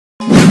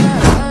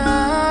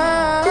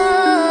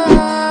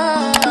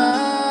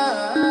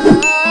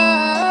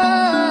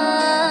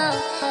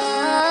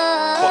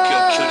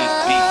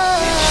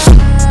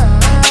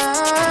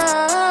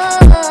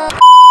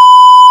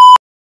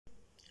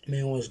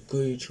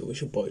with you?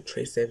 It's your boy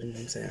Treyysavage, you know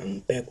what I'm saying? I'm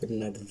back with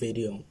another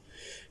video,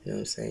 you know what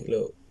I'm saying?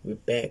 Look, we're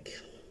back.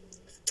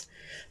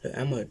 Look,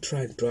 I'm gonna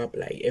try to drop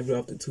like every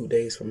after 2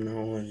 days from now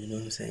on, you know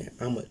what I'm saying?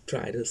 I'm gonna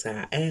try this.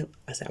 I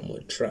said I'm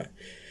gonna try.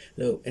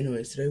 Look,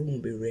 anyways, today we're gonna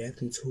be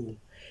reacting to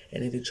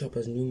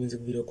Choppa's new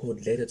music video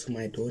called Letter to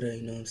My Daughter,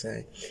 you know what I'm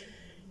saying?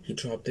 He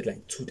dropped it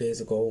like 2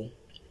 days ago,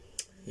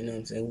 you know what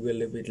I'm saying? We're a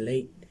little bit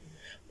late,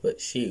 but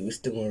shit, we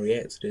still gonna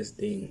react to this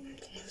thing.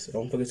 So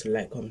don't forget to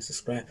like, comment,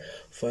 subscribe.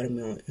 Follow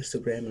me on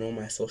Instagram and all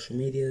my social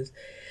medias.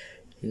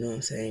 You know what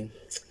I'm saying?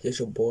 It's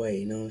your boy,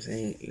 you know what I'm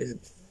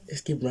saying?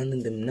 Let's keep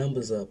running them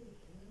numbers up.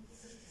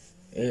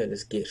 Yeah,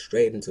 let's get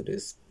straight into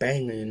this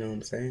banger, you know what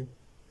I'm saying?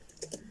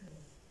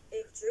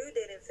 If Drew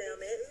didn't film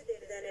it,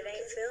 then it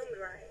ain't filmed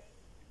right.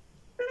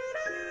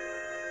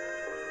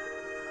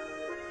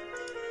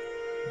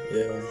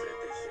 Yeah.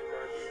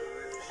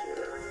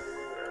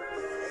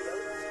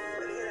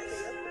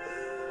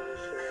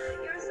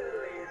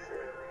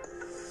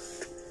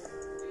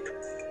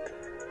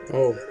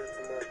 Oh.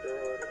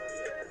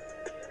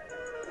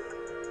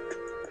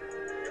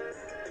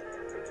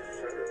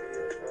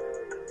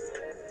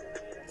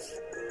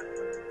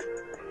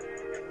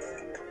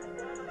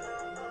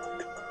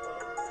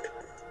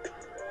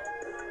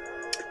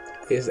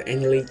 It's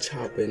annually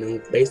Choppa, you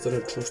know, based on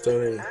a true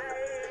story.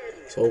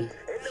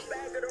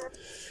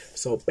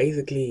 So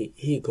basically,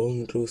 he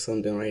going through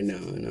something right now,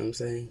 you know what I'm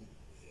saying?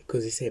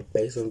 Because he said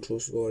based on true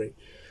story.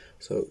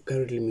 So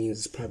currently means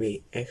it's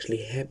probably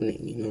actually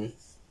happening, you know.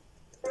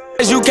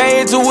 You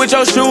came into with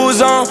your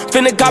shoes on,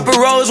 finna cop a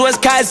Rose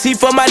West Cosy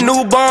for my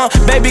newborn.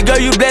 Baby girl,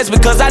 you blessed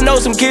because I know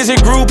some kids in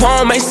group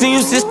home. Ain't seen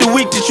you since the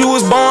week that you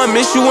was born.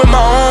 Miss you in my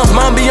arms,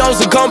 mom be on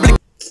some complicated.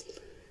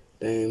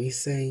 Damn, he's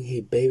saying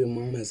his baby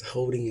mama is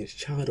holding his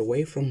child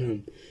away from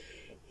him.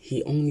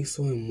 He only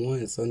saw him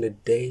once on the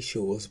day she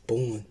was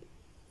born.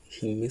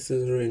 He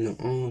misses her in the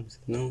arms,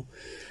 you know.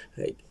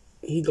 Like,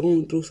 he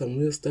going through some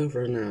real stuff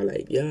right now.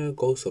 Like, y'all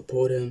go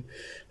support him,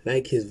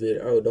 like his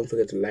video. Oh, don't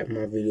forget to like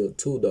my video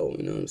too, though.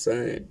 You know what I'm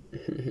saying?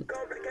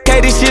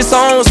 This shit, so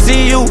I don't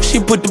see you.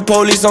 She put the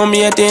police on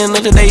me at the end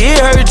of the day.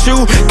 It hurt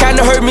you, kinda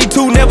hurt me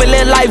too. Never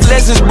let life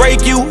lessons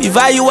break you.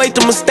 Evaluate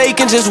the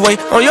mistake and just wait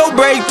on your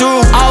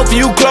breakthrough. Off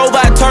you, Clover,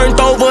 I turned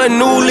over a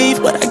new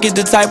leaf, but I get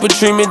the type of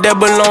treatment that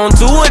belong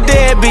to a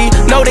deadbeat.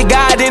 Know that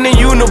God in the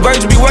universe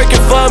be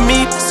working for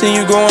me. See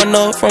you growing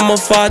up from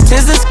afar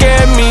tends to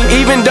scare me.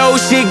 Even though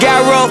shit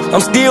got rough,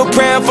 I'm still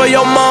praying for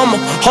your mama.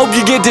 Hope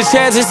you get the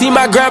chance to see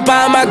my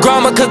grandpa and my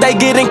grandma, cause they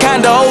getting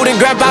kinda old and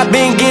grandpa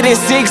been getting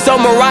sick. So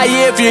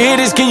Mariah, if you hear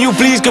this, can you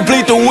please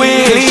complete the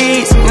wish?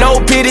 Please,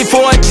 no pity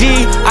for a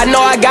G. I know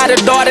I got a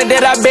daughter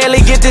that I barely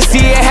get to see.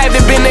 It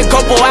haven't been a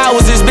couple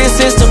hours, it's been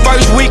since the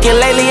first week, and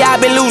lately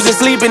I've been losing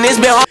sleep and it's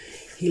been hard.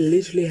 He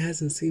literally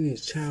hasn't seen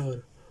his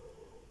child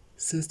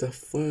since the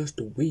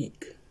first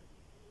week.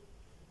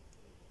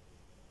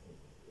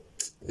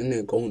 And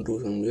they're going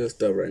through some real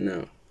stuff right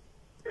now.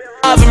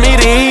 For me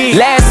to eat.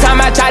 Last time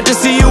I tried to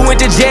see you, went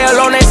to jail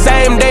on that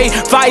same day.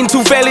 Fighting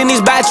 2 felonies,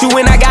 bout you,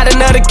 and I got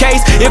another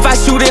case. If I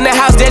shoot in the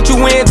house that you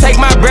in, take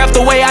my breath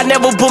away. I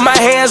never put my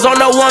hands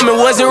on no woman,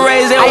 wasn't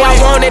raised that way. I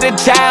wanted a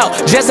child,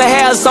 just to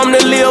have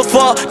something to live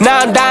for.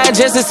 Now I'm dying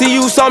just to see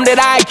you, something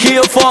that I'd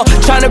kill for.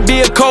 Trying to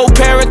be a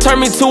co-parent, turn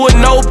me to a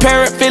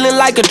no-parent. Feeling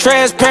like a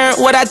transparent,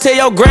 what I tell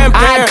your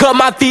grandparent. I cut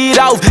my feet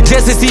off,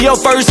 just to see your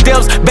first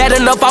steps. Bad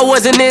enough I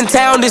wasn't in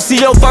town to see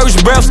your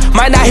first breaths.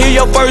 Might not hear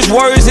your first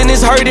words, and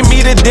it's hurting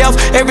me to death.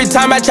 Every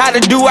time I try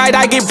to do right,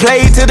 I get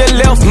played to the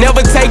left.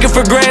 Never take it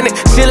for granted.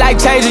 Shit like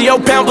changing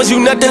your pampers, you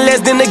nothing less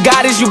than a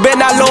goddess. You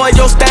better not lower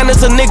your standards,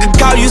 a nigga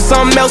call you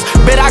something else.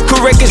 Bet I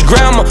correct his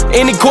grammar.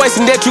 Any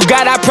question that you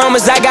got, I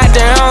promise I got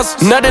the answer.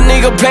 Another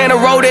nigga playing a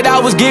role that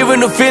I was giving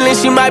the feeling.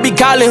 She might be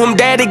calling him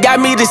daddy, got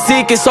me the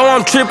sickest, so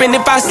I'm tripping.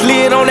 If I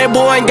slid on that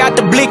boy and got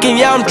the blicking,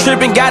 yeah, I'm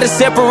tripping. Gotta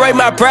separate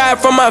my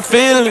pride from my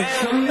feelings.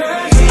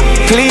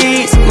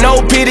 Please, no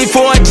pity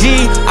for a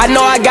G. I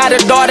know I got a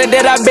daughter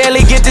that I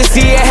barely get to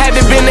see. It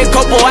haven't been a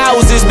couple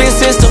hours, it's been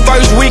since the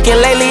first week, and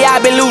lately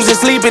I've been losing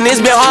sleep and it's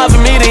been hard for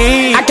me to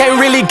eat. I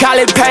can't really call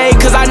it pain,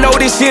 cause I know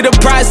this shit a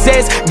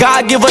process.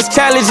 God give us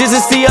challenges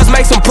and see us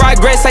make some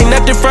progress. Ain't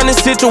nothing from the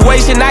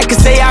situation I can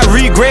say I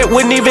regret.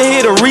 Wouldn't even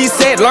hit a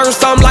reset, learn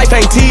something life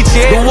ain't teach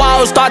yet. The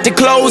walls start to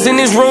close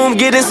in this room,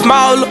 getting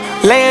smaller.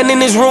 Laying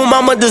in this room,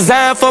 I'm a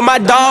design for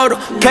my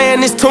daughter. Playing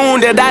this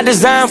tune that I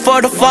designed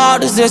for the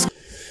fathers.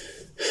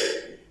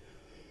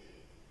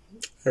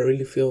 I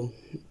really feel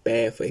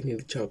bad for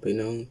Choppa, you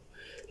know?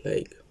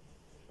 Like,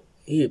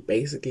 he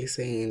basically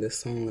saying in the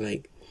song,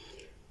 like,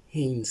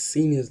 he ain't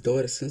seen his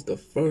daughter since the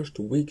first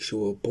week she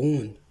was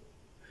born.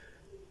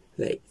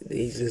 Like,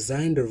 they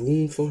designed a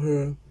room for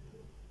her.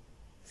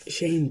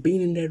 She ain't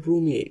been in that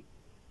room yet.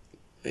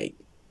 Like,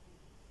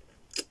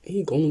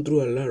 he going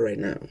through a lot right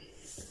now.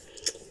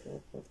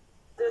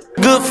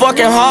 Good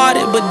fucking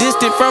hearted, but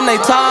distant from they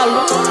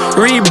toddler.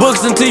 Read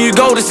books until you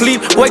go to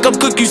sleep. Wake up,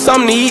 cook you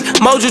something to eat.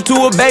 Mold you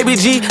to a baby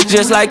G,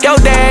 just like your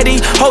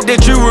daddy. Hope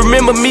that you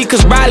remember me,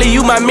 cause probably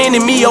you my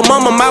mini-me. Your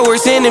mama my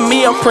worst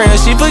enemy. I'm praying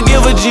she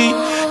forgive a G.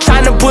 Tryna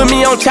tryna put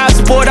me on child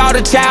support. All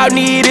the child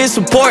need is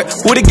support.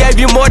 Would've gave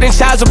you more than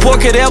child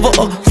support could ever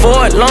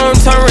afford.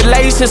 Long-term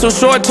relations or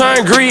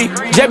short-term greed.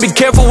 Just be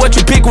careful what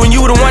you pick when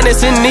you the one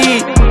that's in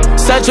need.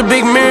 Such a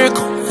big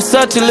miracle,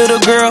 such a little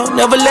girl.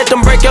 Never let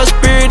them break your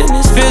spirit in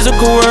this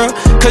physical world.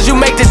 Cause you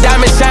make the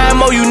diamond shine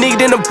more unique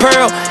than a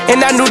pearl.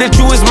 And I knew that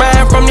you was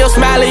mine from your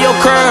smile and your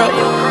curl.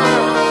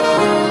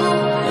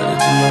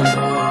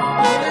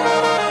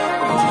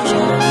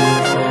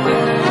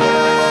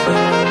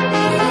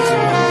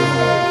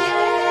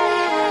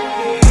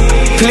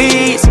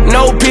 Please,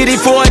 no pity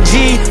for a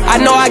G. I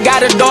know I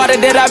got a daughter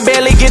that I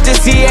barely get to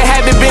see. It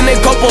haven't been a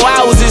couple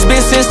hours, it's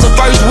been since the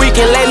first week.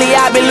 And lately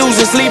I've been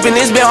losing sleep and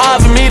it's been hard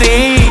for me to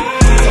eat.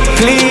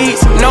 Please,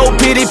 no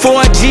pity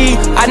for a G.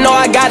 I know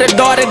I got a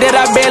daughter that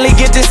I barely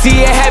get to see.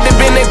 It haven't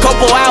been a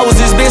couple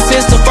hours, it's been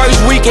since the first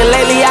week. And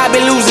lately I've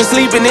been losing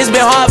sleep and it's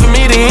been hard for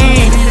me to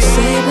eat. You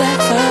say black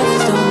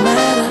fathers don't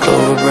matter.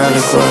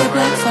 You say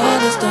black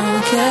fathers don't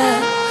care.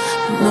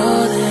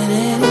 More than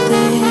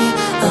anything,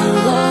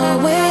 I'll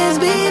always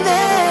be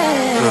there.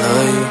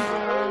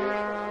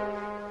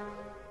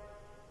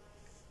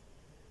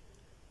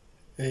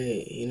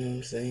 Hey, you know what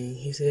I'm saying?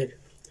 He said,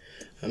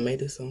 I made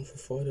this song for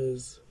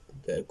fathers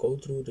that go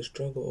through the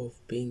struggle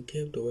of being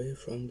kept away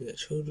from their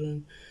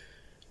children,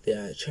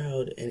 their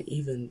child, and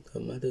even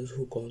the mothers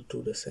who go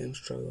through the same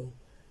struggle,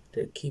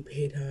 that keep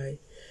head high.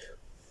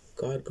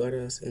 God got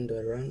us in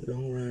the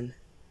long run.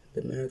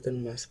 The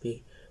marathon must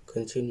be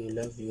continue.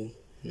 Love you.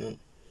 You know.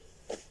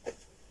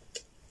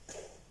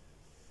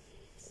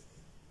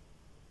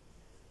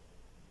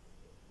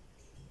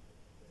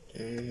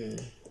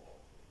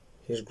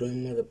 His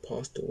grandmother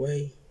passed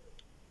away.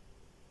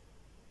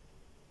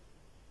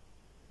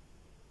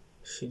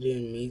 She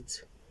didn't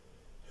meet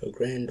her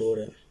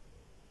granddaughter.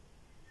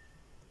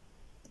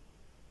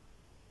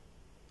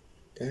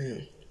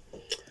 Damn.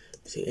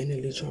 See, any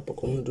little chopper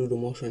going through the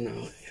most right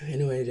now.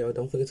 Anyway, y'all,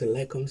 don't forget to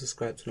like, comment,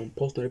 subscribe, turn on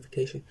post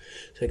notification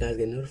so you guys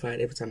get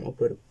notified every time I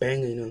upload a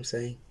banger, you know what I'm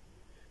saying?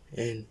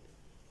 And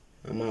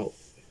I'm out.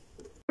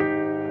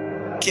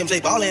 Kim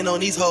J ballin' on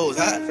these hoes,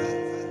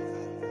 huh?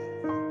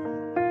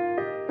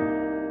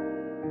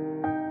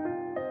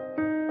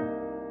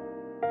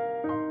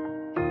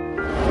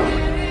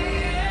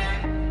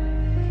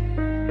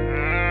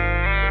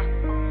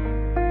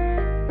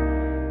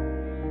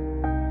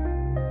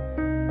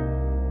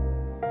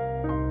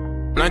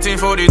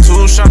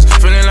 $1942 shots,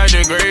 feeling like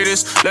the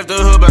greatest. Left the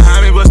hood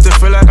behind me, but still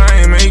feel like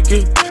I ain't make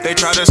it. They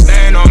try to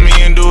stand on me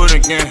and do it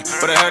again,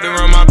 but I had to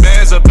run my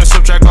bands up and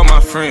subtract all my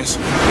friends.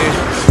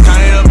 Yeah,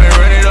 count it up and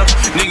run it up,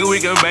 nigga, we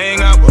can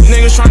bang out.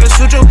 Niggas trying to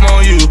switch up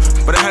on you,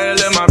 but I had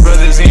to let my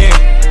brothers in.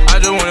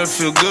 I just wanna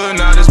feel good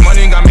now, this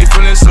money got me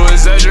feeling so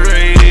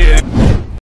exaggerated.